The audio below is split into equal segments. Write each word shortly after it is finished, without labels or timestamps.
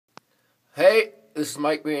Hey, this is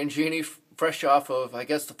Mike Mangini, fresh off of, I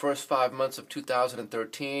guess, the first 5 months of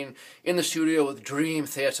 2013, in the studio with Dream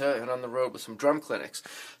Theater and on the road with some drum clinics.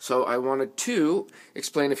 So I wanted to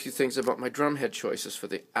explain a few things about my drum head choices for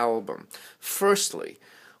the album. Firstly,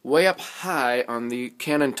 way up high on the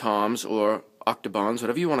Canon toms, or octobans,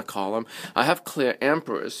 whatever you want to call them, I have clear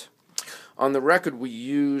emperors. On the record, we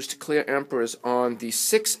used clear emperors on the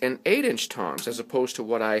 6 and 8 inch toms, as opposed to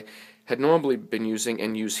what I had normally been using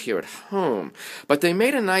and use here at home. But they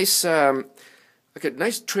made a nice, like a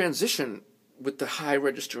nice transition with the high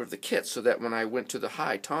register of the kit, so that when I went to the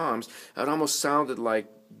high toms, it almost sounded like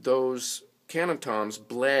those Canon toms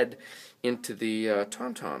bled into the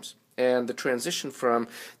tom-toms. And the transition from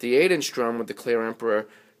the 8 inch drum with the clear emperor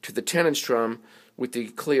to the 10 inch drum with the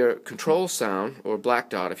clear control sound, or black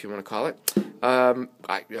dot if you want to call it, I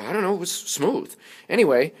don't know, it was smooth.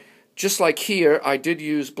 Anyway, just like here, I did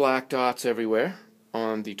use black dots everywhere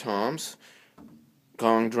on the toms,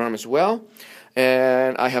 gong drum as well,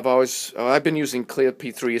 and I've been using clear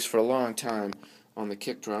P3s for a long time on the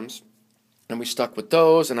kick drums, and we stuck with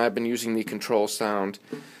those, and I've been using the control sound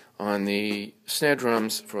on the snare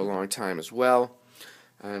drums for a long time as well,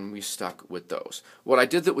 and we stuck with those. What I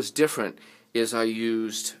did that was different is I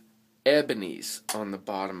used ebonies on the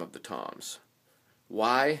bottom of the toms.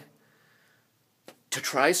 Why? To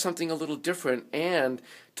try something a little different, and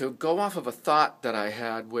to go off of a thought that I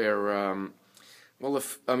had where, well,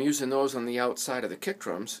 if I'm using those on the outside of the kick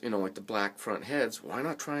drums, like the black front heads, why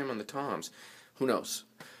not try them on the toms? Who knows?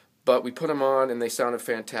 But we put them on, and they sounded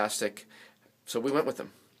fantastic, so we went with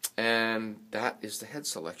them. And that is the head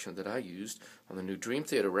selection that I used on the new Dream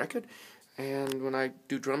Theater record. And when I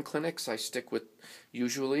do drum clinics, I stick with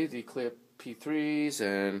usually the clear P3s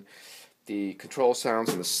and the control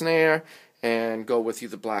sounds in the snare, and go with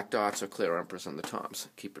either black dots or clear emperors on the toms.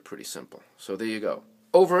 Keep it pretty simple. So there you go.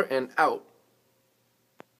 Over and out.